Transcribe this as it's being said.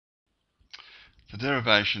the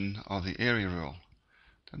derivation of the area rule.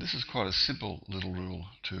 Now this is quite a simple little rule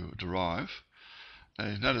to derive. Now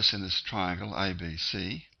you notice in this triangle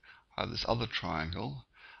ABC, I have this other triangle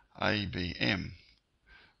ABM.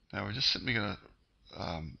 Now we're just simply going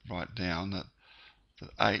to write down that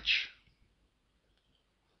H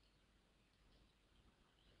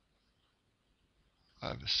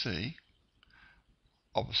over C,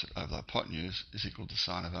 opposite over the hypotenuse, is equal to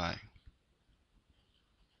sine of A.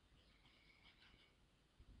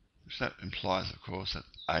 Which that implies, of course, that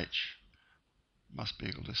H must be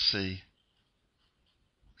equal to C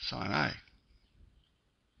sine A.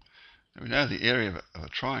 Now we know the area of a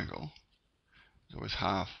triangle is always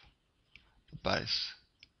half the base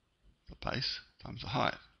times the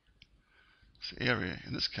height. So the area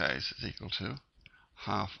in this case is equal to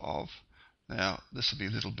half of, now this will be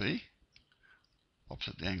little b,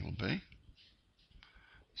 opposite the angle B.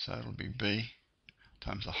 So it'll be B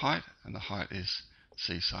times the height, and the height is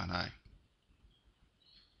C sine A.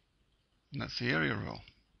 And that's the area rule.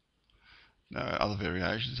 Now other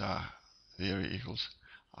variations are the area equals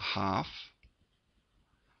a half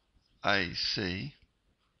AC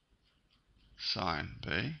sine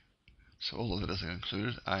B. So all the letters are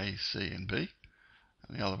included, A, C and B.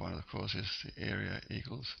 And the other one, of course, is the area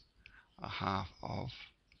equals a half of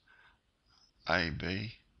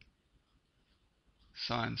AB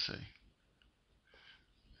sine C.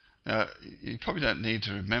 Now, you probably don't need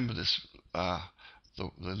to remember this,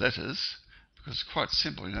 the letters, because it's quite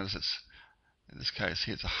simple. You notice it's, in this case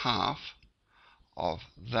here, it's a half of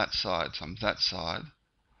that side times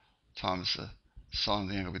the sine of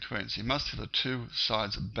the angle between. So you must have the two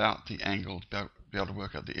sides about the angle to be able to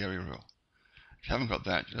work out the area rule. If you haven't got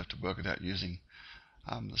that, you'll have to work it out using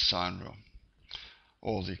the sine rule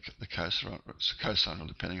or the cosine rule,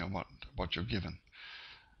 depending on what you're given.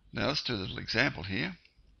 Now let's do a little example here.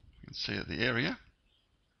 You can see that the area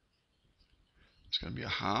is going to be a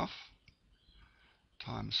half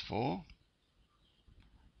times 4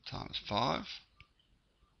 times 5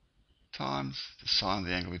 times the sine of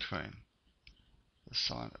the angle between, the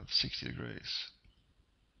sine of 60 degrees,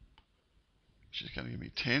 which is going to give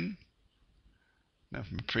me 10. Now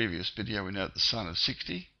from a previous video we know that the sine of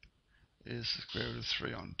 60 is the square root of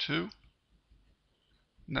 3 on 2,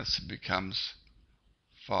 and that becomes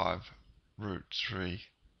 5 root 3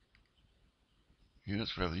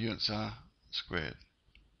 units, whatever the units are, squared.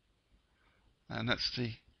 And that's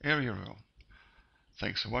the area rule.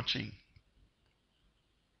 Thanks for watching.